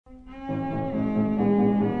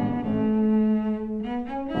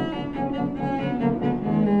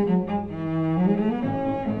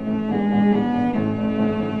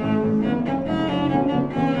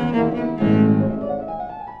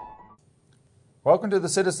Welcome to the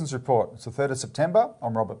Citizens Report. It's the 3rd of September.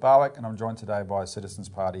 I'm Robert Barwick and I'm joined today by Citizens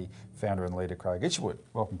Party founder and leader Craig Isherwood.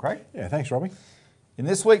 Welcome, Craig. Yeah, thanks, Robbie. In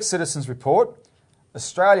this week's Citizens Report,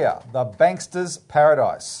 Australia, the bankster's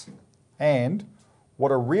paradise, and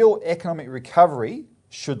what a real economic recovery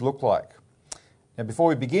should look like. Now, before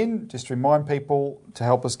we begin, just to remind people to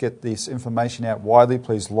help us get this information out widely,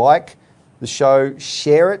 please like the show,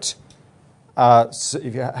 share it. So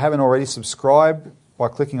if you haven't already, subscribe by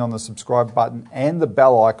clicking on the subscribe button and the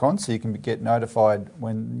bell icon so you can get notified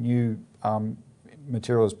when new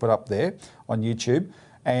material is put up there on YouTube.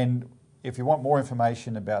 And if you want more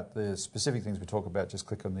information about the specific things we talk about, just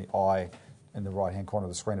click on the eye in the right-hand corner of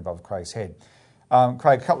the screen above Craig's head.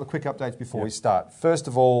 Craig, a couple of quick updates before we start. First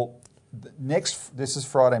of all, this is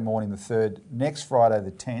Friday morning, the 3rd. Next Friday,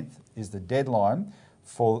 the 10th, is the deadline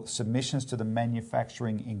for submissions to the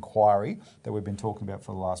manufacturing inquiry that we've been talking about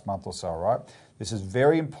for the last month or so, right? This is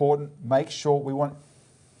very important. Make sure we want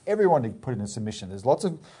everyone to put in a submission.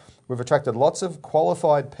 We've attracted lots of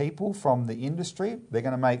qualified people from the industry. They're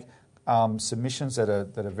going to make submissions that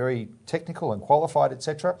are very technical and qualified,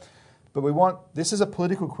 etc. But this is a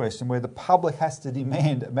political question where the public has to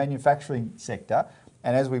demand a manufacturing sector,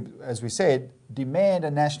 and as we said, demand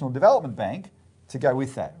a national development bank to go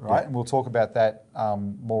with that, right? Yeah. And we'll talk about that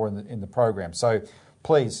more in the program. So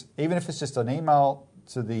please, even if it's just an email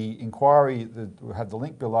to the inquiry, we'll have the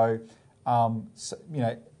link below.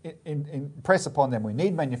 Press upon them. We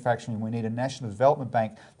need manufacturing. We need a national development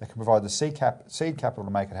bank that can provide the seed capital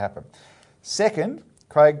to make it happen. Second,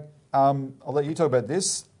 Craig, I'll let you talk about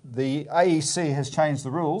this. The AEC has changed the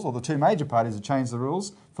rules, or the two major parties have changed the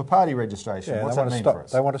rules for party registration. Yeah, what's that mean for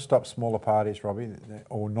us? They want to stop smaller parties, Robbie,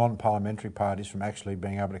 or non-parliamentary parties from actually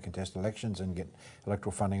being able to contest elections and get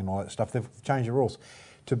electoral funding and all that stuff. They've changed the rules.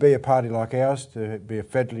 To be a party like ours, to be a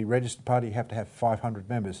federally registered party, you have to have 500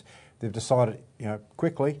 members. They've decided,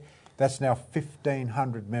 quickly, that's now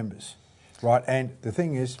 1,500 members, right? And the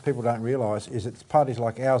thing is, people don't realise, is it's parties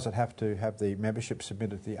like ours that have to have the membership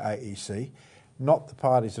submitted to the AEC, not the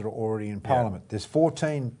parties that are already in Parliament. There's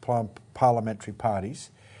 14 parliamentary parties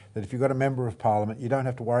that if you've got a member of Parliament, you don't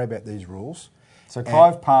have to worry about these rules. So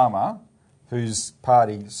Clive Palmer, whose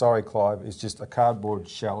party, sorry Clive, is just a cardboard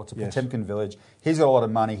shell, it's a Potemkin village, he's got a lot of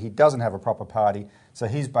money, he doesn't have a proper party, so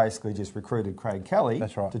he's basically just recruited Craig Kelly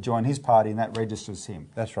to join his party, and that registers him.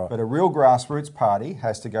 That's right. But a real grassroots party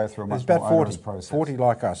has to go through a much more onerous process. 40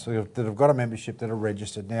 like us that have got a membership that are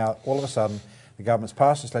registered. Now, all of a sudden, the government's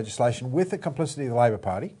passed this legislation with the complicity of the Labor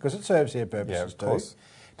Party, because it serves their purposes too,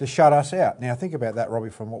 to shut us out. Now, think about that, Robbie,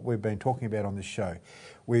 from what we've been talking about on this show.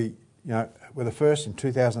 We're the first in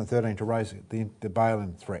 2013 to raise the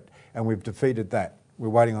bail-in threat, and we've defeated that. We're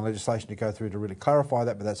waiting on legislation to go through to really clarify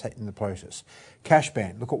that, but that's in the process. Cash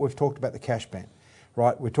ban. Look what we've talked about, the cash ban.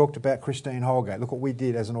 Right, we talked about Christine Holgate. Look what we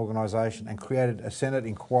did as an organisation and created a Senate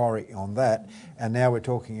inquiry on that, and now we're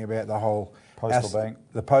talking about the whole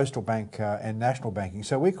the postal bank and national banking.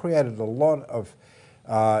 So we created a lot of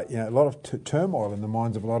turmoil in the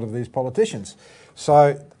minds of a lot of these politicians.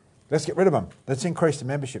 So let's get rid of them. Let's increase the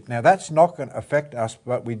membership. Now, that's not going to affect us,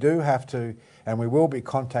 but we do have to, and we will be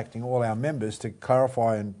contacting all our members to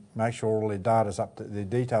clarify and make sure all their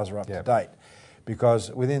details are up to date,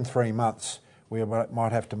 because within 3 months we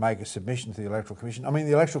might have to make a submission to the Electoral Commission. I mean,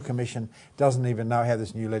 the Electoral Commission doesn't even know how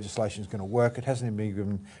this new legislation is going to work. It hasn't even been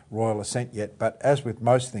given royal assent yet. But as with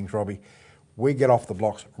most things, Robbie, we get off the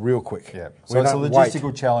blocks real quick. Yeah. So it's a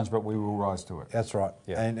logistical challenge, but we will rise to it. That's right.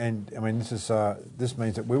 Yeah. And I mean, this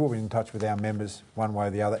means that we will be in touch with our members one way or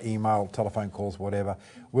the other, email, telephone calls, whatever.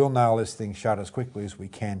 We'll nail this thing shut as quickly as we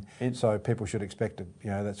can. So people should expect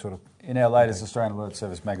that sort of. In our latest Australian Alert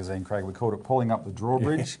Service magazine, Craig, we called it pulling up the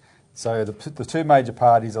drawbridge. Yeah. So the two major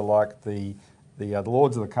parties are like the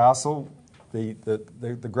Lords of the Castle,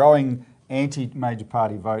 the growing anti-major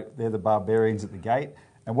party vote. They're the barbarians at the gate.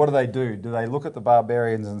 And what do? Do they look at the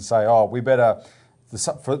barbarians and say, oh, we better,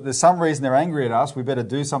 there's some reason they're angry at us, we better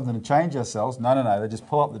do something to change ourselves? No, they just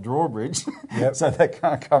pull up the drawbridge so they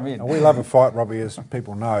can't come in. And we love a fight, Robbie, as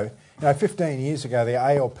people know. 15 years ago, the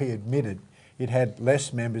ALP admitted it had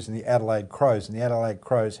less members than the Adelaide Crows, and the Adelaide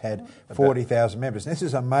Crows had 40,000 members. And this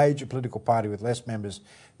is a major political party with less members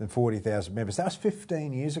than 40,000 members. That was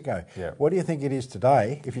 15 years ago. Yeah. What do you think it is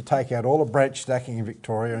today if you take out all the branch stacking in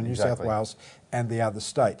Victoria and New South Wales and the other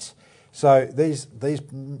states? So these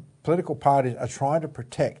political parties are trying to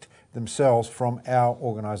protect themselves from our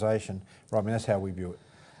organisation. Right, I mean, that's how we view it.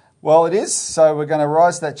 Well, it is. So we're going to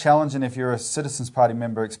rise to that challenge, and if you're a Citizens Party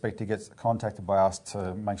member, expect to get contacted by us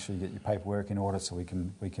to make sure you get your paperwork in order so we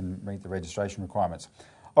can meet the registration requirements.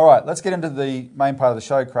 All right, let's get into the main part of the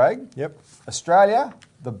show, Craig. Yep. Australia,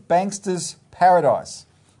 the bankster's paradise.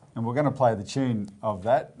 And we're going to play the tune of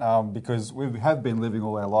that because we have been living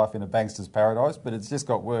all our life in a bankster's paradise, but it's just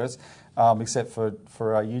got worse, except for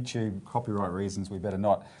our YouTube copyright reasons, we better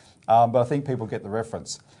not. But I think people get the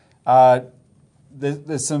reference.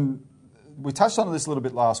 There's some... We touched on this a little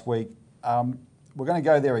bit last week. We're going to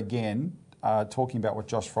go there again, talking about what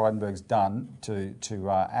Josh Frydenberg's done to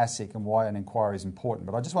ASIC and why an inquiry is important.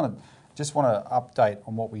 But I just want to update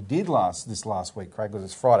on what we did this last week, Craig, because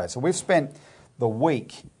it's Friday. So we've spent the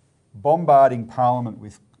week bombarding Parliament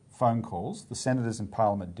with phone calls, the senators in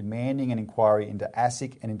Parliament demanding an inquiry into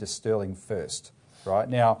ASIC and into Sterling First. Right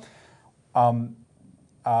now,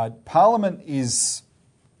 Parliament is,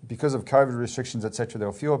 because of COVID restrictions, etc., there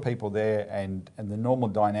were fewer people there, and the normal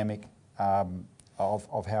dynamic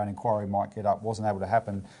of how an inquiry might get up wasn't able to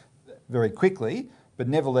happen very quickly. But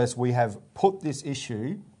nevertheless, we have put this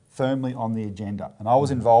issue firmly on the agenda. And I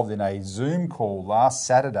was involved in a Zoom call last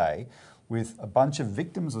Saturday with a bunch of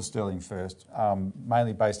victims of Sterling First,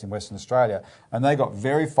 mainly based in Western Australia, and they got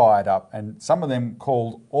very fired up, and some of them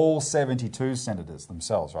called all 72 senators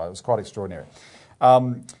themselves, right? It was quite extraordinary.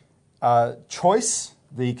 Choice,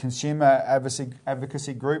 the consumer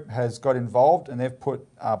advocacy group, has got involved, and they've put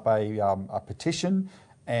up a petition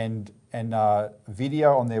and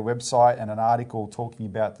video on their website and an article talking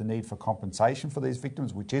about the need for compensation for these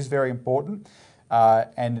victims, which is very important.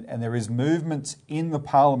 And there is movements in the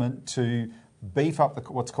Parliament to beef up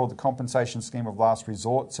what's called the compensation scheme of last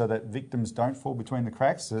resort so that victims don't fall between the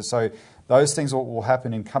cracks. So those things will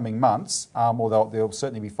happen in coming months, or there'll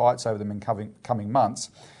certainly be fights over them in coming months.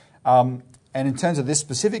 And in terms of this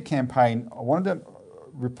specific campaign, I wanted to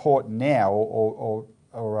report now or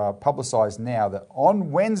publicise now that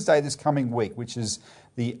on Wednesday this coming week, which is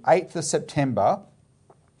the 8th of September,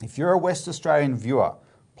 if you're a West Australian viewer,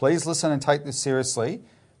 please listen and take this seriously.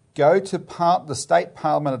 Go to the State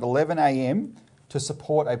Parliament at 11 a.m. to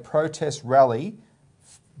support a protest rally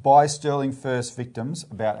by Sterling First victims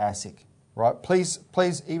about ASIC. Right? Please,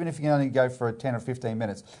 even if you can only go for 10 or 15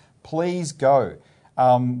 minutes, please go.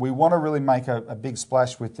 We want to really make a big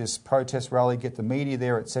splash with this protest rally, get the media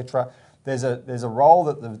there, etc. There's a role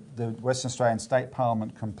that the Western Australian State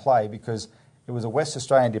Parliament can play because it was a West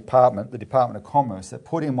Australian department, the Department of Commerce, that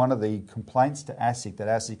put in one of the complaints to ASIC that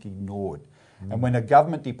ASIC ignored. And when a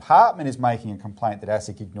government department is making a complaint that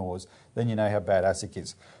ASIC ignores, then you know how bad ASIC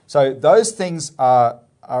is. So those things are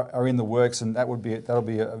in the works, and that'll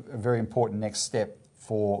be a very important next step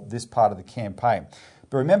for this part of the campaign.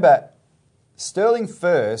 But remember, Sterling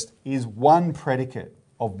First is one predicate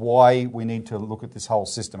of why we need to look at this whole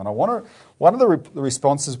system. And one of the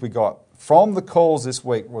responses we got from the calls this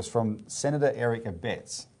week was from Senator Eric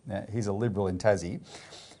Abetz. Now, he's a Liberal in Tassie.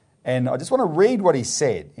 And I just want to read what he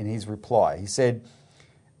said in his reply. He said,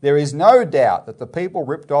 "There is no doubt that the people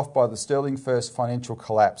ripped off by the Sterling First financial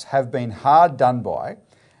collapse have been hard done by,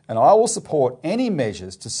 and I will support any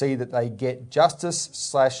measures to see that they get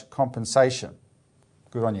justice/compensation."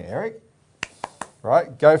 Good on you, Eric.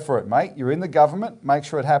 Right, go for it, mate. You're in the government, make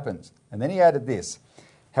sure it happens. And then he added this,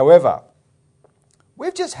 "However,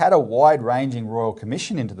 we've just had a wide-ranging Royal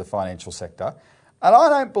Commission into the financial sector, and I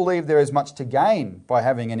don't believe there is much to gain by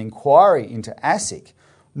having an inquiry into ASIC,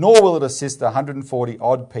 nor will it assist the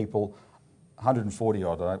 140-odd people,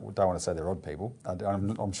 140-odd, I don't want to say they're odd people,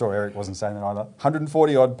 I'm sure Eric wasn't saying that either,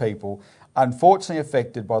 140-odd people unfortunately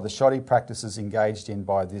affected by the shoddy practices engaged in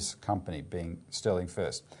by this company, being Sterling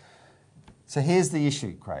First." So here's the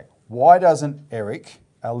issue, Craig. Why doesn't Eric,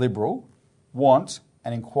 a Liberal, want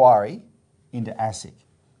an inquiry into ASIC,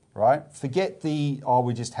 right? Forget we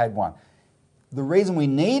just had one. The reason we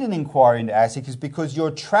need an inquiry into ASIC is because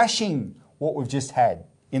you're trashing what we've just had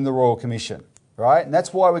in the Royal Commission, right? And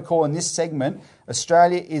that's why we're calling this segment,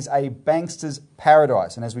 Australia is a bankster's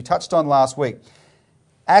paradise. And as we touched on last week,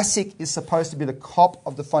 ASIC is supposed to be the cop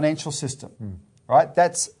of the financial system, right?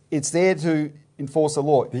 It's there to enforce the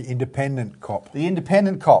law. The independent cop. The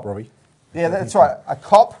independent cop. Robbie. Yeah, that's right. A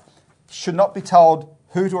cop should not be told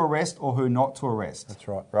who to arrest or who not to arrest. That's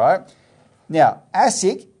right. Right? Now,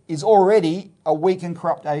 ASIC is already a weak and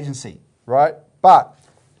corrupt agency, right? But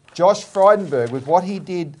Josh Frydenberg, with what he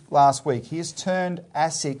did last week, he has turned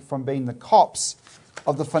ASIC from being the cops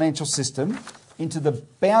of the financial system into the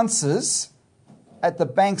bouncers at the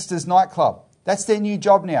banksters nightclub. That's their new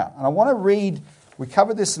job now. And I want to read, we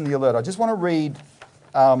covered this in the alert, I just want to read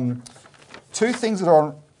two things that are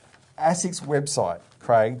on ASIC's website,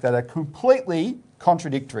 Craig, that are completely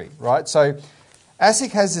contradictory, right? So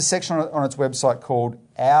ASIC has this section on its website called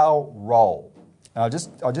Our Role. And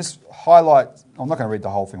I'll just highlight, I'm not going to read the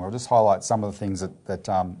whole thing, I'll just highlight some of the things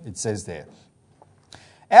that it says there.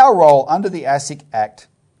 Our role under the ASIC Act,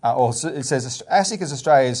 it says ASIC is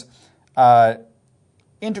Australia's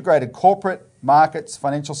integrated corporate, markets,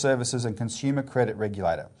 financial services and consumer credit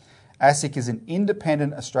regulator. ASIC is an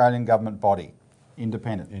independent Australian government body.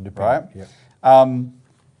 Independent, right? Yep.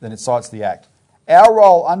 Then it cites the Act. Our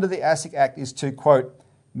role under the ASIC Act is to, quote,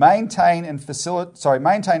 maintain,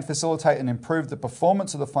 facilitate and improve the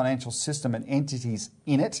performance of the financial system and entities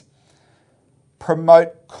in it,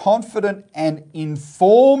 promote confident and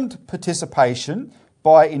informed participation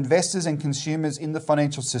by investors and consumers in the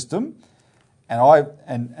financial system.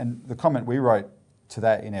 And the comment we wrote to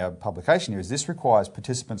that in our publication here is this requires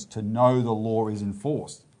participants to know the law is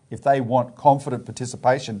enforced. If they want confident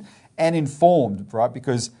participation and informed, right,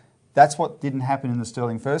 because that's what didn't happen in the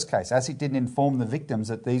Sterling First case. ASIC didn't inform the victims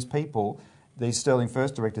that these people, these Sterling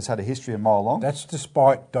First directors, had a history a mile long. That's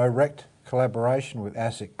despite direct collaboration with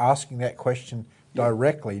ASIC, asking that question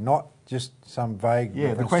directly, not just some vague...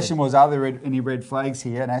 Yeah, the question was, are there any red flags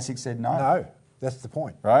here? And ASIC said no. No, that's the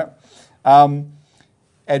point. Right?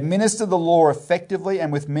 Administer the law effectively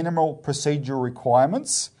and with minimal procedural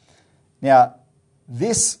requirements. Now,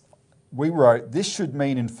 we wrote, this should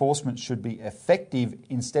mean enforcement should be effective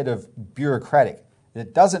instead of bureaucratic.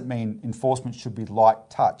 It doesn't mean enforcement should be light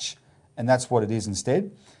touch, and that's what it is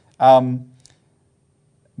instead.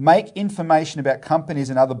 Make information about companies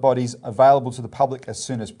and other bodies available to the public as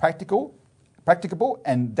soon as practicable,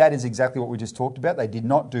 and that is exactly what we just talked about. They did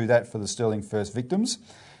not do that for the Sterling First victims.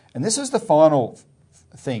 And this is the final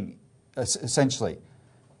thing, essentially.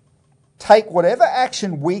 Take whatever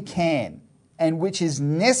action we can and which is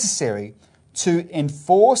necessary to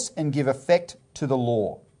enforce and give effect to the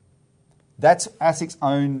law. That's ASIC's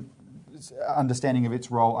own understanding of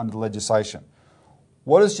its role under the legislation.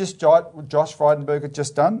 What has Josh Frydenberg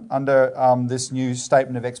just done under this new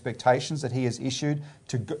statement of expectations that he has issued,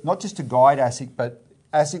 not just to guide ASIC, but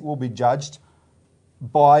ASIC will be judged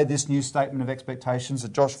by this new statement of expectations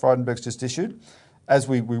that Josh Frydenberg's just issued. As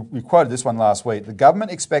we quoted this one last week, the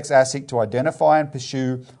government expects ASIC to identify and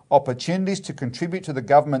pursue opportunities to contribute to the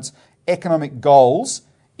government's economic goals,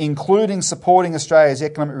 including supporting Australia's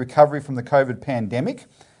economic recovery from the COVID pandemic.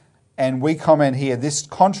 And we comment here, this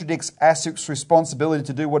contradicts ASIC's responsibility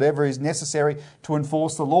to do whatever is necessary to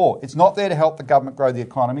enforce the law. It's not there to help the government grow the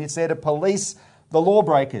economy. It's there to police the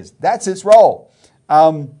lawbreakers. That's its role.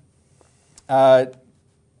 Frydenberg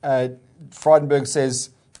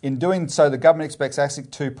says, in doing so, the government expects ASIC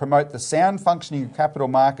to promote the sound functioning of capital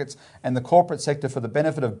markets and the corporate sector for the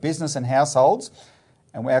benefit of business and households.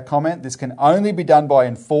 And our comment, this can only be done by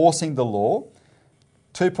enforcing the law.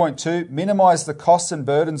 2.2, minimise the costs and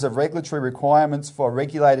burdens of regulatory requirements for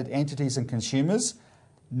regulated entities and consumers.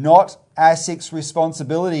 Not ASIC's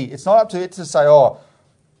responsibility. It's not up to it to say, oh,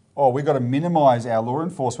 we've got to minimise our law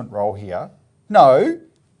enforcement role here. No,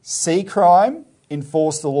 see crime,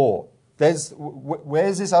 enforce the law.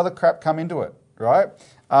 Where's this other crap come into it, right?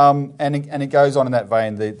 And it goes on in that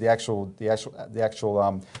vein. The actual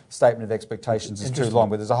statement of expectations is too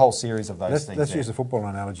long, but there's a whole series of those things. Let's use the football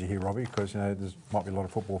analogy here, Robbie, because there might be a lot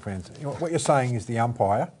of football fans. What you're saying is the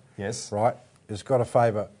umpire, yes, right, has got to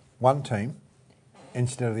favour one team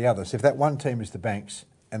instead of the other. So if that one team is the banks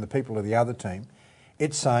and the people of the other team,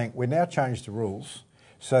 it's saying we've now changed the rules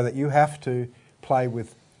so that you have to play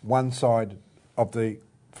with one side of the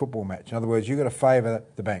football match. In other words, you've got to favour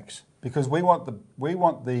the banks. Because we want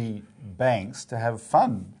the banks to have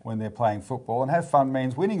fun when they're playing football, and have fun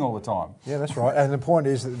means winning all the time. Yeah, that's right. And the point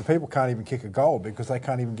is that the people can't even kick a goal because they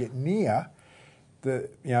can't even get near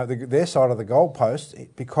their side of the goal post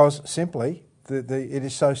because simply it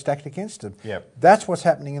is so stacked against them. Yep. That's what's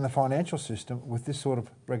happening in the financial system with this sort of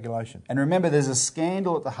regulation. And remember, there's a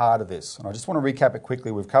scandal at the heart of this. And I just want to recap it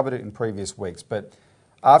quickly. We've covered it in previous weeks. But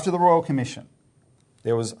after the Royal Commission,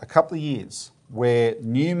 there was a couple of years where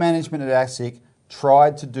new management at ASIC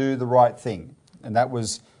tried to do the right thing. And that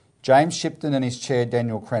was James Shipton and his chair,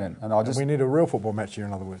 Daniel Crennan. And we need a real football match here,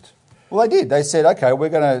 in other words. Well, they did. They said, okay,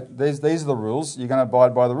 these are the rules. You're going to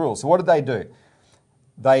abide by the rules. So what did they do?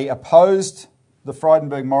 They opposed the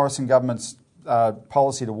Frydenberg-Morrison government's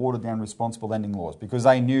policy to water down responsible lending laws because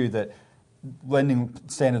they knew that lending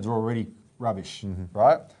standards were already rubbish,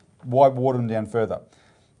 right? Why water them down further?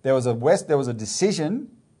 There was a decision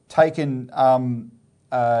taken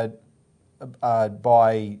by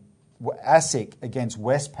ASIC against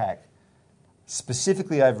Westpac,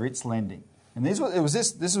 specifically over its lending. And this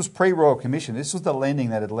was pre-Royal Commission. This was the lending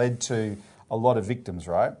that had led to a lot of victims,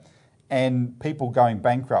 right? and people going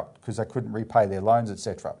bankrupt because they couldn't repay their loans,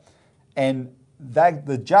 etc. And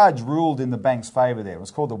the judge ruled in the bank's favour there. It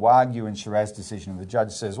was called the Wagyu and Shiraz decision. The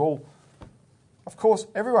judge says, well, of course,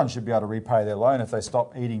 everyone should be able to repay their loan if they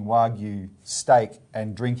stop eating Wagyu steak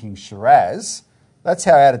and drinking Shiraz. That's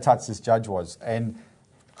how out of touch this judge was. And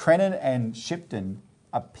Crennan and Shipton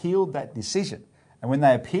appealed that decision. And when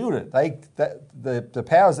they appealed it, the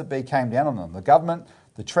powers that be came down on them. The government,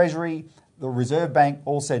 the Treasury, the Reserve Bank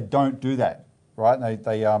all said, don't do that, right?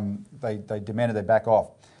 And they demanded they back off.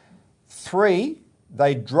 3,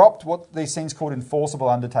 they dropped what these things called enforceable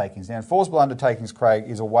undertakings. Now, enforceable undertakings, Craig,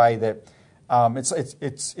 is a way that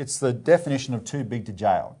it's the definition of too big to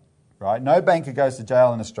jail, right? No banker goes to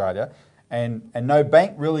jail in Australia, and no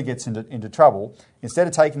bank really gets into trouble. Instead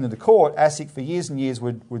of taking them to court, ASIC for years and years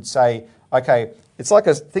would say, okay, it's like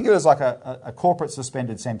think of it as like a corporate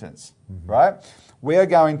suspended sentence, right? We are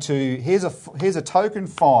going to here's a token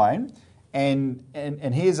fine, and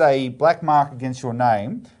here's a black mark against your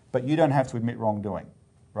name, but you don't have to admit wrongdoing,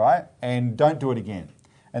 right? And don't do it again.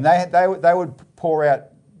 And they would pour out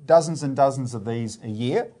dozens and dozens of these a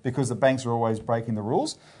year because the banks are always breaking the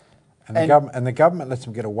rules. And the government lets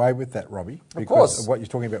them get away with that, Robbie, because of what you're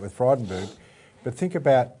talking about with Frydenberg. But think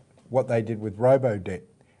about what they did with robo-debt,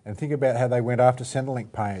 and think about how they went after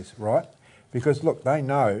Centrelink payers, right? Because, look, they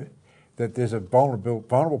know that there's a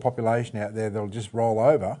vulnerable population out there that'll just roll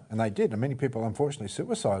over, and they did. And many people, unfortunately,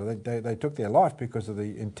 suicided. They took their life because of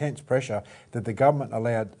the intense pressure that the government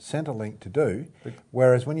allowed Centrelink to do.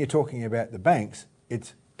 Whereas when you're talking about the banks,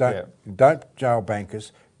 it's don't jail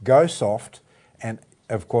bankers, go soft, and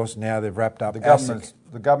of course now they've wrapped up.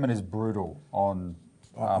 The government is brutal on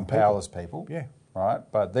powerless people, right?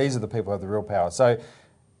 But these are the people who have the real power. So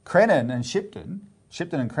Crennan and Shipton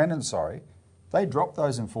and Crennan, they dropped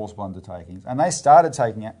those enforceable undertakings and they started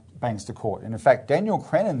taking banks to court. And in fact, Daniel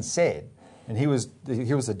Crennan said, and he was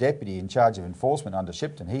the deputy in charge of enforcement under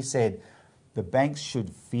Shipton, he said, the banks should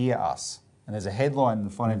fear us. And there's a headline in the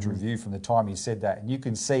Financial Review from the time he said that, and you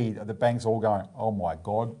can see the banks all going, oh my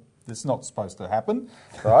God, this is not supposed to happen,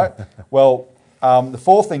 right? Well, the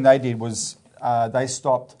 4th thing they did was they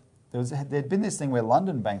stopped. There'd been this thing where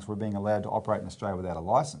London banks were being allowed to operate in Australia without a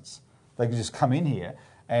licence. They could just come in here,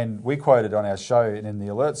 and we quoted on our show and in the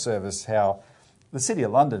alert service how the City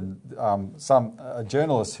of London, a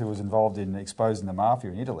journalist who was involved in exposing the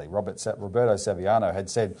mafia in Italy, Roberto Saviano, had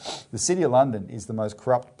said the City of London is the most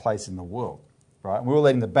corrupt place in the world, right? And we were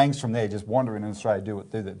letting the banks from there just wander in Australia,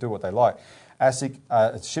 do what they like. ASIC,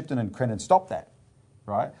 Shipton and Crennan stopped that,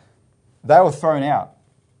 right? They were thrown out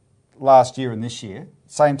last year and this year,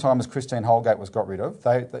 same time as Christine Holgate was got rid of.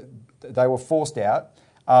 They were forced out,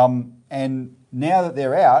 and now that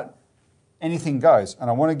they're out, anything goes. And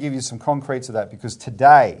I want to give you some concretes of that because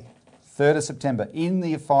today, 3rd of September, in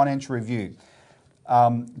the Financial Review,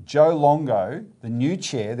 Joe Longo, the new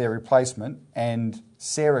chair, their replacement, and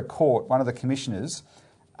Sarah Court, one of the commissioners,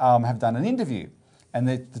 have done an interview. And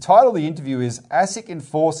the title of the interview is ASIC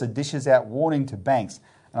Enforcer Dishes Out Warning to Banks.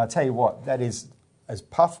 And I tell you what, that is as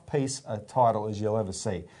puff piece a title as you'll ever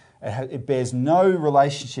see. It bears no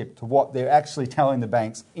relationship to what they're actually telling the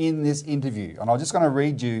banks in this interview. And I'm just going to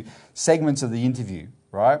read you segments of the interview,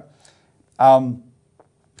 right?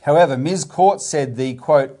 However, Ms. Court said the,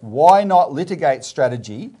 quote, why not litigate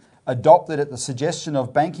strategy adopted at the suggestion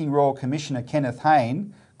of Banking Royal Commissioner Kenneth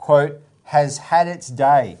Hayne, quote, has had its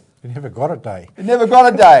day. It never got a day. It never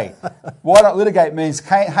got a day. Why not litigate means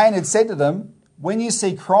Hayne had said to them, when you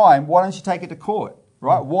see crime, why don't you take it to court,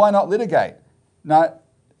 right? Why not litigate? No.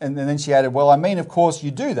 And then she added, well, I mean, of course you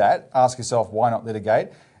do that. Ask yourself, why not litigate?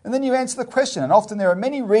 And then you answer the question. And often there are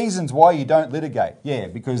many reasons why you don't litigate. Yeah,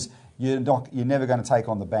 because you're never going to take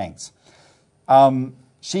on the banks.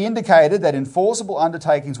 She indicated that enforceable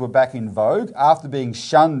undertakings were back in vogue after being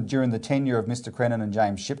shunned during the tenure of Mr. Crennan and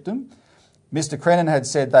James Shipton. Mr. Crennan had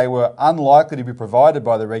said they were unlikely to be provided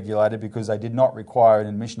by the regulator because they did not require an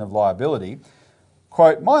admission of liability.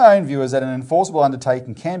 Quote, my own view is that an enforceable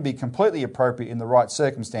undertaking can be completely appropriate in the right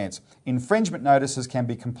circumstance. Infringement notices can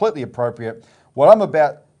be completely appropriate. What I'm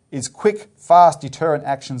about is quick, fast, deterrent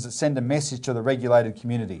actions that send a message to the regulated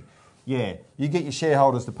community. Yeah, you get your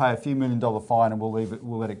shareholders to pay a few $1 million fine and we'll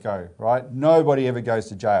let it go, right? Nobody ever goes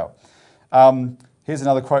to jail. Here's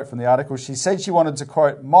another quote from the article. She said she wanted to,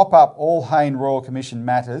 quote, mop up all Hayne Royal Commission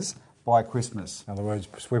matters by Christmas. In other words,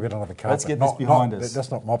 sweep it under the carpet. Let's get this behind us.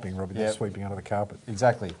 That's not mopping, Robbie, that's sweeping under the carpet.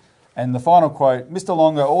 Exactly. And the final quote, Mr.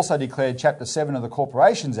 Longo also declared Chapter 7 of the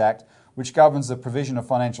Corporations Act, which governs the provision of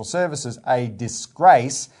financial services, a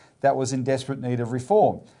disgrace that was in desperate need of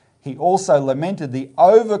reform. He also lamented the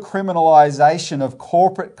over-criminalisation of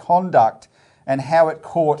corporate conduct and how it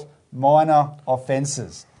caught minor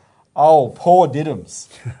offences. Oh, poor diddums,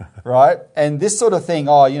 right? And this sort of thing,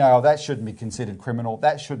 that shouldn't be considered criminal.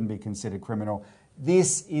 That shouldn't be considered criminal.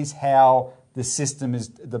 This is how the system is,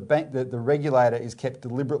 the regulator is kept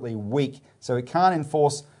deliberately weak. So it can't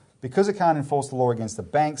enforce, because it can't enforce the law against the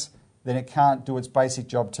banks, then it can't do its basic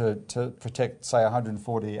job to protect, say,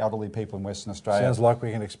 140 elderly people in Western Australia. Sounds like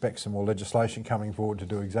we can expect some more legislation coming forward to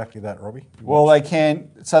do exactly that, Robbie. Well, they can.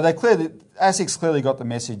 So ASIC's clearly got the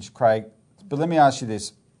message, Craig. But let me ask you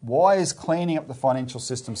this. Why is cleaning up the financial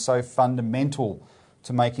system so fundamental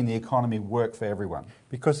to making the economy work for everyone?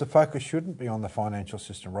 Because the focus shouldn't be on the financial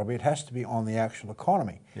system, Robbie. It has to be on the actual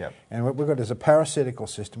economy. Yep. And what we've got is a parasitical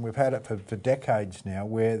system. We've had it for decades now,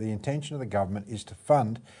 where the intention of the government is to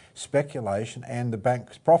fund speculation and the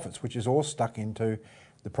bank's profits, which is all stuck into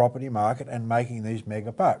the property market and making these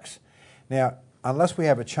mega bucks. Now, unless we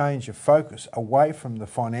have a change of focus away from the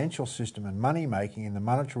financial system and money making and the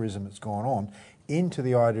monetarism that's gone on into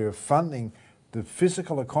the idea of funding the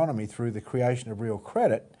physical economy through the creation of real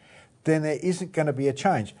credit, then there isn't going to be a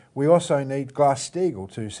change. We also need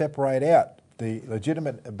Glass-Steagall to separate out the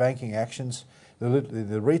legitimate banking actions,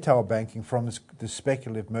 the retail banking from the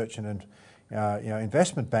speculative merchant and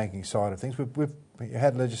investment banking side of things. We've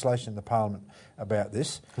had legislation in the Parliament about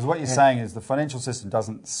this. Because what you're saying is the financial system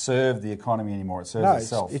doesn't serve the economy anymore, it serves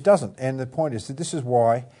itself. It doesn't. And the point is that this is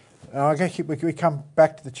why, and we come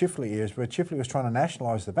back to the Chifley years, where Chifley was trying to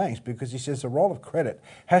nationalise the banks, because he says the role of credit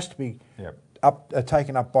has to be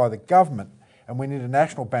taken up by the government, and we need a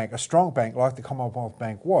national bank, a strong bank like the Commonwealth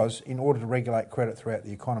Bank was, in order to regulate credit throughout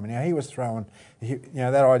the economy. Now,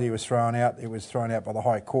 that idea was thrown out. It was thrown out by the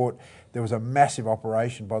High Court. There was a massive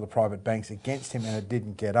operation by the private banks against him, and it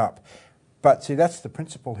didn't get up. But see, that's the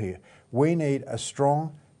principle here. We need a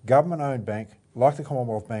strong government-owned bank, like the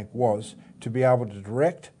Commonwealth Bank was, to be able to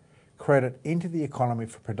direct credit into the economy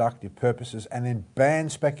for productive purposes and then ban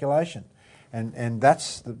speculation. And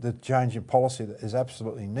that's the change in policy that is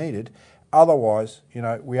absolutely needed. Otherwise,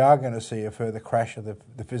 we are going to see a further crash of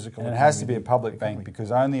the physical. And it has to be a public bank,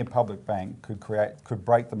 because only a public bank could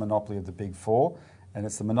break the monopoly of the Big Four, and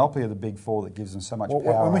it's the monopoly of the Big Four that gives them so much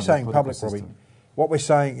power. When we're saying public, Robbie, what we're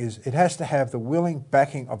saying is it has to have the willing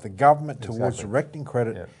backing of the government towards directing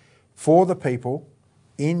credit for the people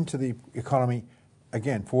into the economy,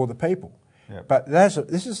 again, for the people. Yep. But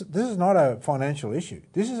this is not a financial issue.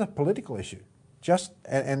 This is a political issue.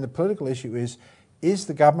 And the political issue is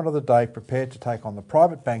the government of the day prepared to take on the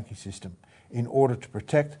private banking system in order to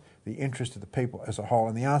protect the interest of the people as a whole?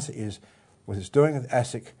 And the answer is, what it's doing with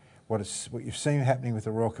ASIC, what you've seen happening with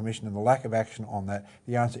the Royal Commission and the lack of action on that,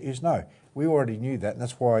 the answer is no. We already knew that, and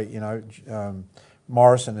that's why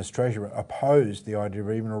Morrison as Treasurer opposed the idea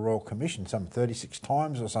of even a Royal Commission some 36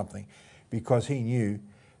 times or something, because he knew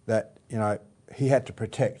that he had to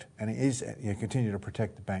protect, and he is continue to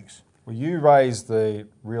protect the banks. Well, you raised the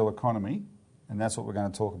real economy, and that's what we're going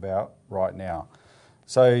to talk about right now.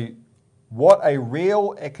 So, what a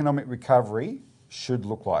real economic recovery should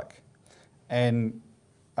look like, and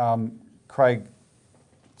Craig.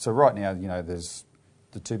 So right now, there's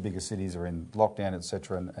the two biggest cities are in lockdown,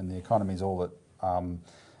 etc., and the economy is all that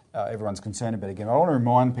everyone's concerned about. Again, I want to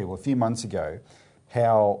remind people a few months ago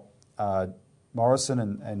how Morrison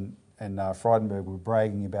and Frydenberg were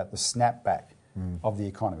bragging about the snapback of the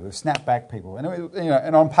economy. The snapback people,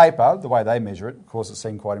 and on paper, the way they measure it, of course, it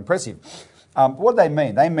seemed quite impressive. What did they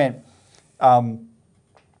mean? They meant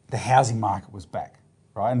the housing market was back,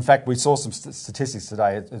 right? In fact, we saw some statistics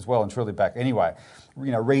today as well, and truly back. Anyway,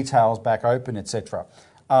 retail's back open, etc.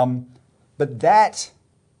 But that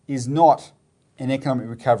is not an economic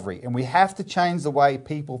recovery, and we have to change the way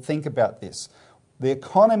people think about this. The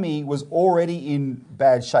economy was already in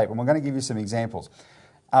bad shape, and we're going to give you some examples.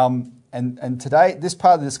 And today, this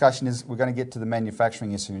part of the discussion is we're going to get to the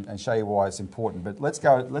manufacturing issue and show you why it's important. But let's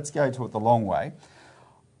go to it the long way.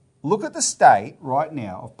 Look at the state right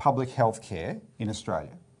now of public health care in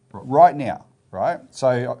Australia. Right now, right? So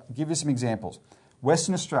I'll give you some examples.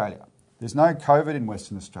 Western Australia. There's no COVID in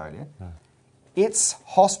Western Australia. No. Its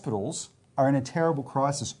hospitals are in a terrible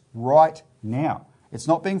crisis right now. It's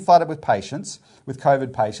not being flooded with patients, with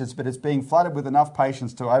COVID patients, but it's being flooded with enough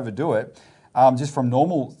patients to overdo it, just from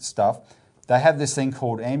normal stuff. They have this thing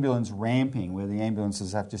called ambulance ramping, where the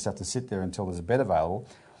ambulances just have to sit there until there's a bed available.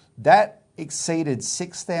 That exceeded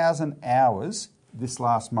 6,000 hours this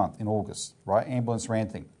last month in August, right? Ambulance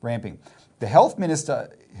ramping. The health minister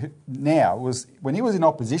now when he was in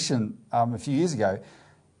opposition a few years ago,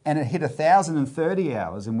 and it hit 1,030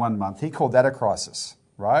 hours in 1 month, he called that a crisis,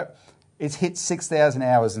 right? It's hit 6,000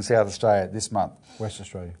 hours in South Australia this month. Western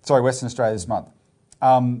Australia. Sorry, Western Australia this month.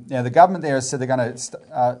 Now, the government there has said they're going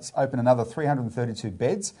to open another 332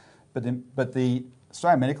 beds, but the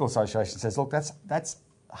Australian Medical Association says, look, that's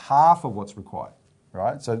half of what's required,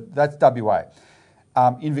 right? So that's WA.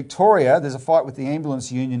 In Victoria, there's a fight with the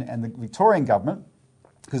ambulance union and the Victorian government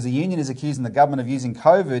because the union is accusing the government of using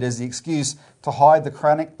COVID as the excuse to hide the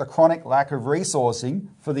chronic lack of resourcing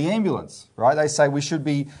for the ambulance, right? They say we should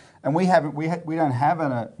be, and we don't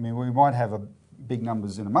have we might have big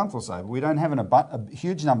numbers in a month or so, but we don't have a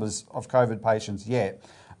huge numbers of COVID patients yet.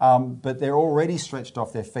 But they're already stretched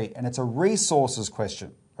off their feet, and it's a resources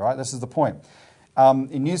question, right? This is the point.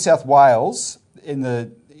 In New South Wales, in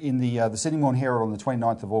the Sydney Morning Herald on the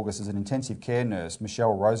 29th of August, there's an intensive care nurse,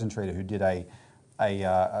 Michelle Rosentreater, who did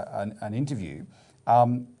an interview,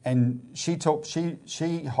 and she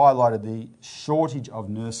highlighted the shortage of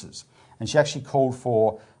nurses, and she actually called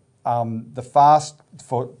for the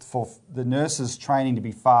nurses' training to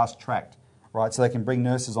be fast tracked, right? So they can bring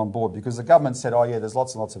nurses on board, because the government said, oh yeah, there's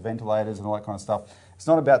lots and lots of ventilators and all that kind of stuff. It's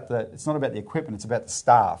not about the equipment; it's about the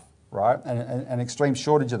staff, right? And an extreme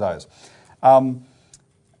shortage of those. And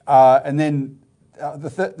then on the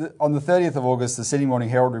 30th of August, the Sydney Morning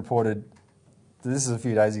Herald reported, this is a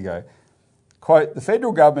few days ago, quote, the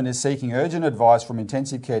federal government is seeking urgent advice from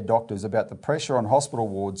intensive care doctors about the pressure on hospital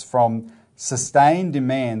wards from sustained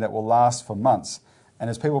demand that will last for months. And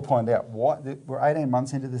as people point out, we're 18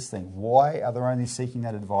 months into this thing. Why are they only seeking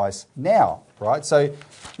that advice now, right? So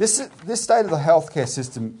this state of the healthcare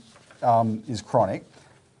system is chronic.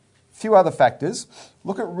 Few other factors.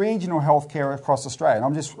 Look at regional healthcare across Australia.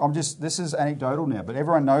 And this is anecdotal now, but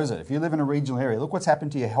everyone knows it. If you live in a regional area, look what's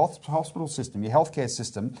happened to your hospital system, your healthcare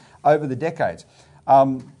system over the decades.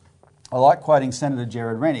 I like quoting Senator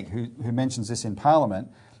Gerard Rennick, who mentions this in Parliament.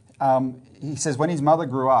 He says when he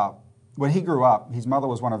grew up, his mother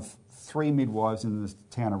was one of 3 midwives in the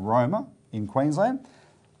town of Roma in Queensland.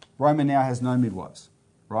 Roma now has no midwives,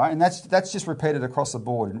 right? And that's just repeated across the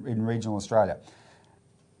board in regional Australia.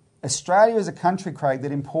 Australia is a country, Craig,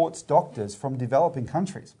 that imports doctors from developing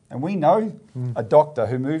countries. And we know a doctor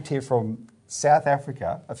who moved here from South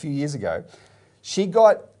Africa a few years ago. She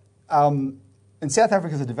got, and South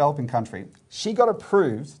Africa is a developing country, she got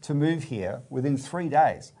approved to move here within 3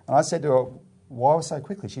 days. And I said to her, why so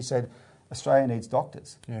quickly? She said, Australia needs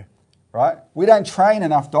doctors. Yeah. Right? We don't train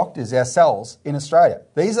enough doctors ourselves in Australia.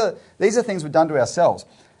 These are things we've done to ourselves.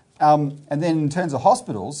 And then in terms of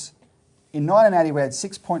hospitals, in 1980 we had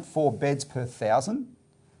 6.4 beds per 1,000.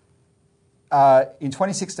 In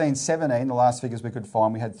 2016-17, the last figures we could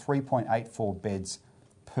find, we had 3.84 beds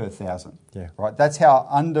per 1,000. Yeah. Right? That's how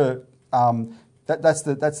that's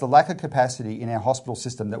the lack of capacity in our hospital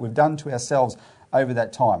system that we've done to ourselves over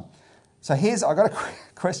that time. So I've got a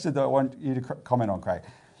question that I want you to comment on, Craig.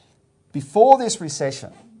 Before this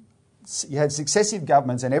recession, you had successive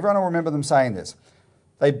governments, and everyone will remember them saying this.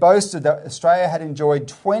 They boasted that Australia had enjoyed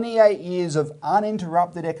 28 years of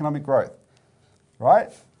uninterrupted economic growth,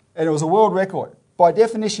 right? And it was a world record. By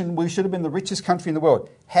definition, we should have been the richest country in the world.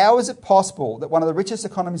 How is it possible that one of the richest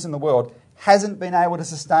economies in the world hasn't been able to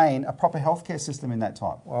sustain a proper healthcare system in that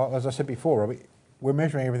time? Well, as I said before, Robbie, we're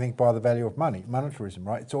measuring everything by the value of money, monetarism,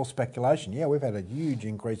 right? It's all speculation. Yeah, we've had a huge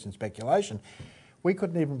increase in speculation. We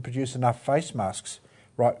couldn't even produce enough face masks,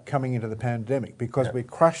 right, coming into the pandemic because we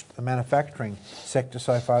crushed the manufacturing sector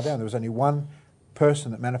so far down. There was only one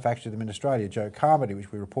person that manufactured them in Australia, Joe Carmody,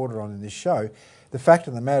 which we reported on in this show. The fact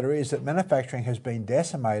of the matter is that manufacturing has been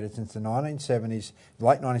decimated since the 1970s,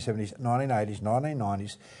 late 1970s, 1980s,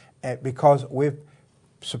 1990s, because we're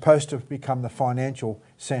supposed to have become the financial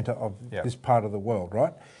centre of this part of the world,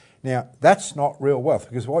 right? Now, that's not real wealth,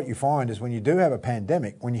 because what you find is when you do have a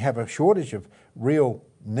pandemic, when you have a shortage of real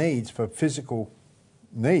needs for physical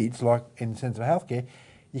needs, like in the sense of healthcare,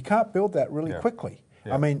 you can't build that really quickly.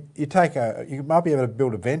 Yeah. I mean, you might be able to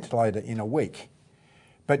build a ventilator in a week,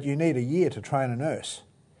 but you need a year to train a nurse,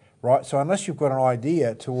 right? So unless you've got an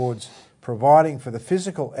idea towards providing for the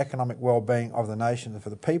physical, economic well-being of the nation and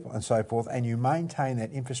for the people and so forth, and you maintain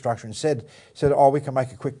that infrastructure and said, oh, we can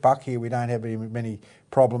make a quick buck here, we don't have many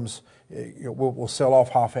problems, we'll sell off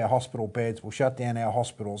half our hospital beds, we'll shut down our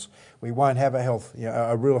hospitals, we won't have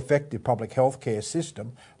a real effective public health care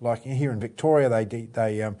system. Like here in Victoria,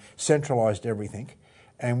 they centralised everything,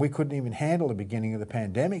 and we couldn't even handle the beginning of the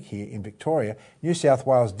pandemic here in Victoria. New South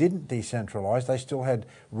Wales didn't decentralise. They still had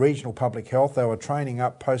regional public health. They were training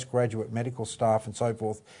up postgraduate medical staff and so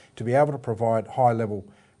forth to be able to provide high-level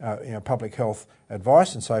public health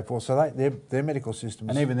advice and so forth. So their medical system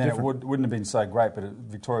is even then different. It wouldn't have been so great, but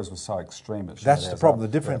Victoria's was so extreme. That's the problem. The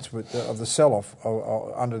difference of the sell-off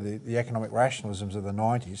under the economic rationalisms of the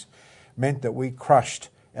 90s meant that we crushed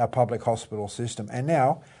our public hospital system. And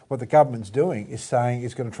now what the government's doing is saying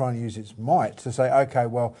it's going to try and use its might to say, okay,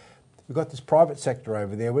 well, we've got this private sector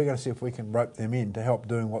over there. We're going to see if we can rope them in to help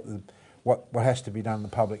doing what has to be done in the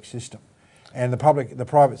public system. And I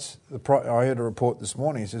heard a report this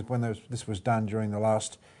morning. It says when this was done during the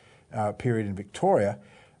last period in Victoria,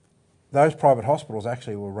 those private hospitals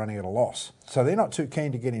actually were running at a loss. So they're not too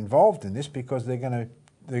keen to get involved in this because they're going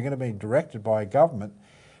to be directed by a government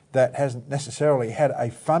that hasn't necessarily had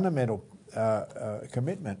a fundamental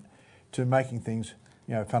commitment to making things,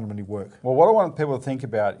 fundamentally work. Well, what I want people to think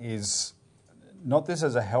about is not this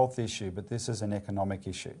as a health issue, but this as an economic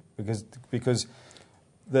issue, because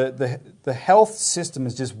the health system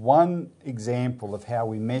is just one example of how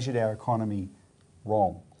we measured our economy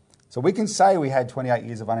wrong. So we can say we had 28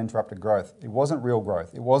 years of uninterrupted growth. It wasn't real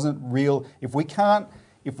growth. It wasn't real. If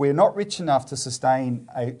we're not rich enough to sustain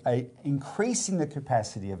a increasing the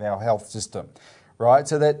capacity of our health system, right?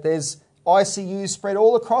 So that there's ICUs spread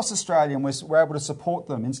all across Australia and we're able to support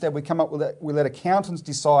them. Instead, we let accountants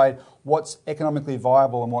decide what's economically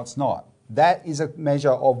viable and what's not. That is a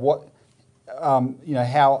measure of what,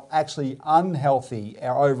 how actually unhealthy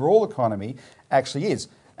our overall economy actually is.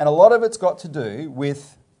 And a lot of it's got to do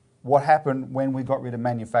with what happened when we got rid of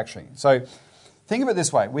manufacturing. So think of it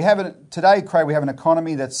this way. Today, Craig, we have an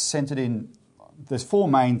economy that's centred in, there's four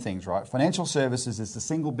main things, right? Financial services is the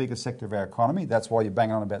single biggest sector of our economy. That's why you're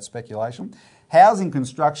banging on about speculation. Housing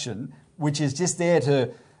construction, which is just there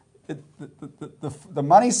to, the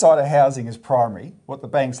money side of housing is primary, what the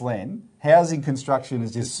banks lend. Housing construction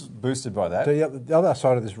is just boosted by that. The other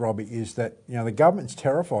side of this, Robbie, is that the government's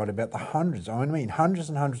terrified about the hundreds and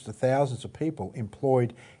hundreds of thousands of people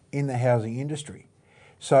employed in the housing industry.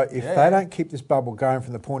 So if they don't keep this bubble going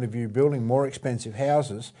from the point of view of building more expensive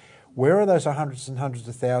houses, where are those hundreds and hundreds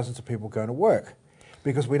of thousands of people going to work?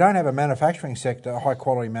 Because we don't have a manufacturing sector, a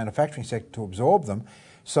high-quality manufacturing sector to absorb them.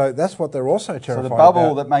 So that's what they're also terrified about. So the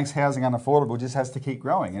bubble that makes housing unaffordable just has to keep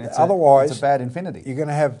growing. And it's a bad infinity. You're going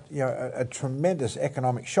to have a tremendous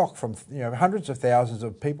economic shock from hundreds of thousands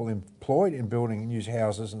of people employed in building new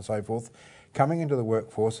houses and so forth coming into the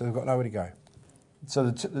workforce, so they've got nowhere to go.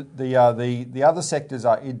 So the other sectors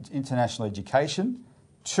are international education,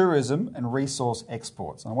 tourism and resource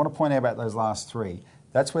exports. And I want to point out about those last three.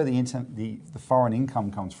 That's where the foreign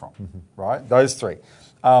income comes from, right? Those three.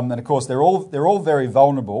 And of course, they're all very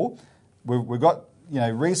vulnerable. We've got,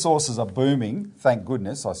 resources are booming, thank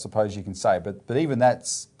goodness, I suppose you can say. But even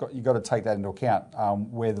you've got to take that into account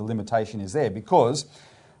where the limitation is there. Because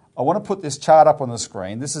I want to put this chart up on the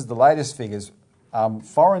screen. This is the latest figures.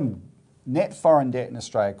 Net foreign debt in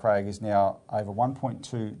Australia, Craig, is now over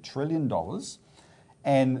 $1.2 trillion.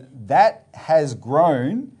 And that has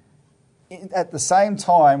grown. At the same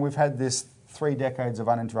time, we've had this 3 decades of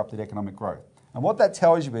uninterrupted economic growth. And what that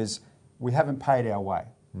tells you is we haven't paid our way.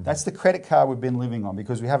 Mm-hmm. That's the credit card we've been living on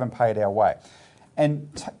because we haven't paid our way. And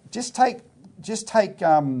just take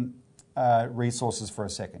resources for a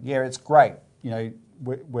second. Yeah, it's great.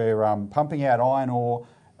 We're pumping out iron ore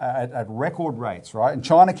at record rates, right? And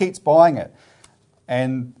China keeps buying it.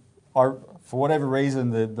 And for whatever reason,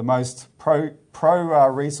 the most pro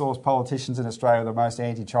resource politicians in Australia are the most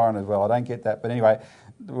anti-China as well. I don't get that. But anyway,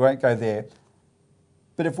 we won't go there.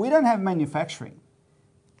 But if we don't have manufacturing,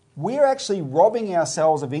 we're actually robbing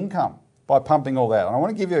ourselves of income by pumping all that. And I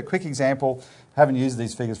want to give you a quick example. I haven't used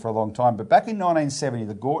these figures for a long time. But back in 1970,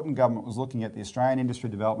 the Gorton government was looking at the Australian Industry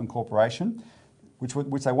Development Corporation,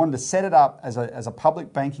 which they wanted to set it up as a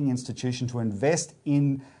public banking institution to invest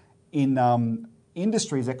in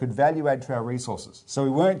industries that could value add to our resources. So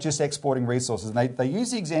we weren't just exporting resources. And they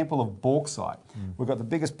use the example of bauxite. We've got the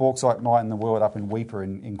biggest bauxite mine in the world up in Weipa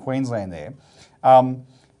in Queensland there.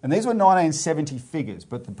 And these were 1970 figures,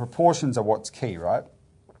 but the proportions are what's key, right?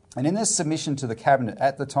 And in this submission to the Cabinet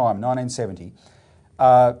at the time, 1970,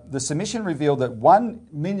 the submission revealed that 1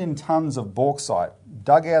 million tonnes of bauxite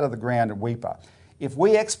dug out of the ground at Weipa, if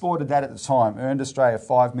we exported that at the time, earned Australia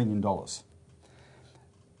 $5 million.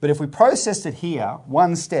 But if we processed it here,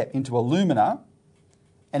 one step into alumina,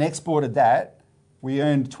 and exported that, we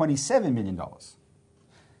earned $27 million.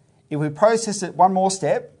 If we processed it one more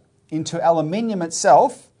step into aluminium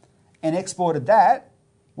itself and exported that,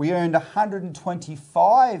 we earned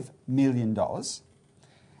 $125 million.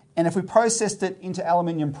 And if we processed it into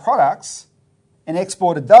aluminium products and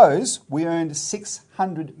exported those, we earned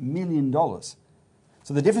 $600 million.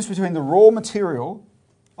 So the difference between the raw material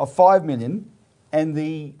of $5 million and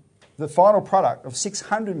the final product of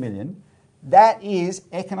 $600 million, that is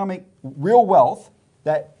economic real wealth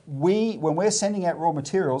that when we're sending out raw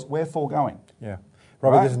materials, we're foregoing. Yeah.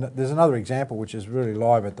 Robert, right? There's another example which is really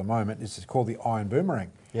live at the moment. It's called the iron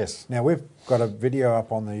boomerang. Yes. Now, we've got a video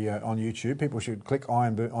up on the on YouTube. People should click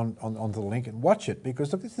onto the link and watch it,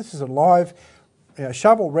 because look, this is a live,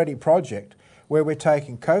 shovel-ready project where we're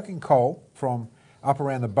taking coke and coal from up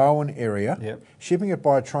around the Bowen area, shipping it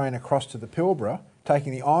by train across to the Pilbara,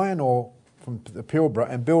 taking the iron ore from the Pilbara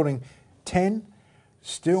and building 10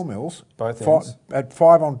 steel mills, at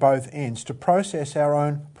 5 on both ends, to process our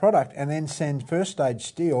own product and then send first stage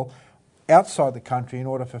steel outside the country in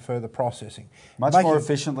order for further processing. Much more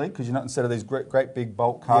efficiently, because you're not, instead of these great big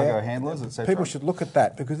bulk cargo handlers, etc. People should look at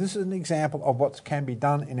that, because this is an example of what can be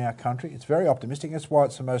done in our country. It's very optimistic. That's why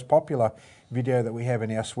it's the most popular video that we have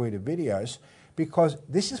in our suite of videos, because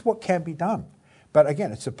this is what can be done. But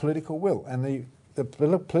again, it's a political will, and the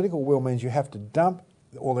political will means you have to dump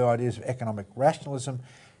all the ideas of economic rationalism,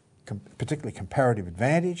 particularly comparative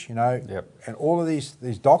advantage, and all of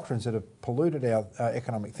these doctrines that have polluted our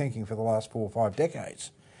economic thinking for the last 4 or 5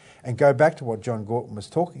 decades, and go back to what John Gorton was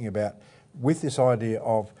talking about with this idea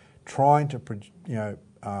of trying to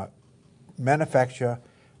manufacture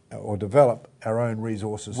or develop our own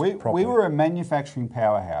resources properly. We were a manufacturing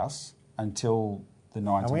powerhouse until the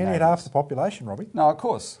 1980s. And we only had half the population, Robbie. No, of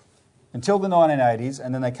course. Until the 1980s,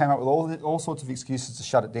 and then they came up with all sorts of excuses to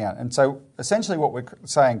shut it down. And so essentially what we're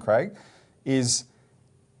saying, Craig, is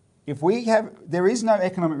there is no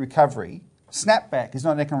economic recovery, snapback is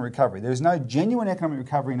not an economic recovery. There is no genuine economic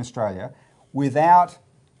recovery in Australia without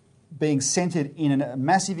being centred in a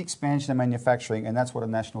massive expansion of manufacturing, and that's what a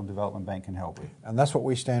National Development Bank can help with. And that's what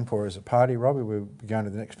we stand for as a party, Robbie. We're going to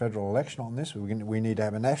the next federal election on this. We need to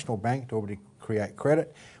have a national bank to already create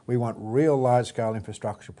credit. We want real large-scale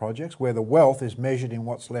infrastructure projects where the wealth is measured in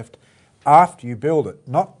what's left after you build it,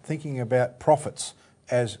 not thinking about profits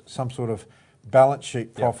as some sort of balance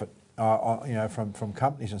sheet profit from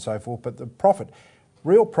companies and so forth, but the profit.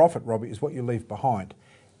 Real profit, Robbie, is what you leave behind.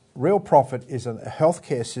 Real profit is a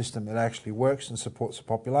healthcare system that actually works and supports the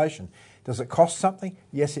population. Does it cost something?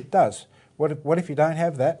 Yes, it does. What if you don't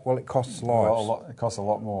have that? Well, it costs lives. Well, it costs a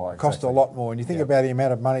lot more. It costs a lot more. And you think about the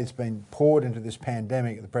amount of money that's been poured into this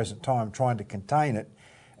pandemic at the present time, trying to contain it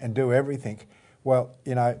and do everything. Well,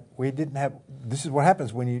 we didn't have. This is what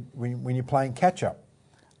happens when you're playing catch up.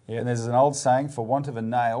 Yeah, and there's an old saying: "For want of a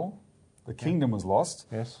nail, the kingdom was lost."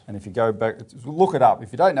 Yes. And if you go back, look it up.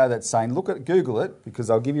 If you don't know that saying, Google it, because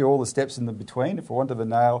I'll give you all the steps in the between. For want of a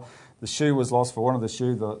nail, the shoe was lost. For want of the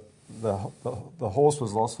shoe, the horse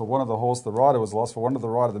was lost. For want of the horse, the rider was lost. For want of the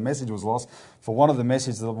rider, the message was lost. For want of the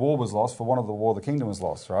message, the war was lost. For want of the war, the kingdom was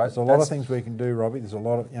lost. Right? There's a lot of things we can do, Robbie. There's a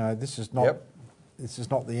lot of This is not. Yep. This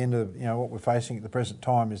is not the end of what we're facing at the present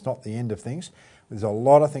time. Is not the end of things. There's a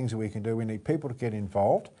lot of things that we can do. We need people to get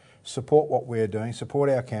involved, support what we're doing, support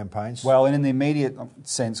our campaigns. Well, and in the immediate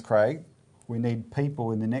sense, Craig, we need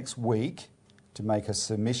people in the next week to make a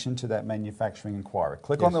submission to that manufacturing inquiry.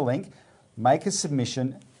 Click on the link, make a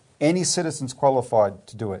submission. Any citizen's qualified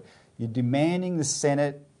to do it. You're demanding the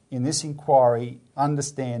Senate in this inquiry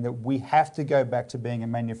understand that we have to go back to being a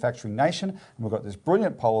manufacturing nation, and we've got this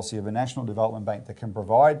brilliant policy of a National Development Bank that can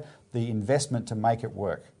provide the investment to make it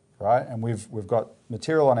work. Right, and we've got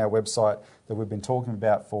material on our website that we've been talking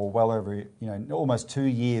about for well over almost 2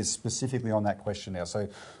 years specifically on that question now. So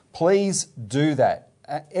please do that.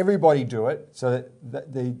 Everybody do it, so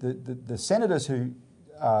that the senators who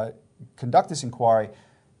conduct this inquiry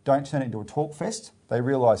don't turn it into a talk fest. They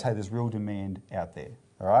realise, hey, there's real demand out there.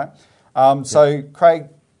 All right. So Craig,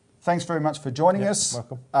 thanks very much for joining us.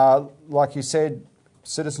 Welcome. Like you said,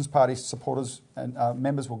 Citizens Party supporters and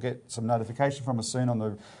members will get some notification from us soon on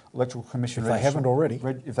the Electoral Commission. If they haven't already.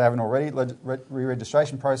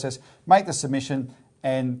 Re-registration process. Make the submission,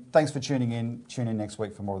 and thanks for tuning in. Tune in next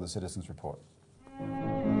week for more of the Citizens Report.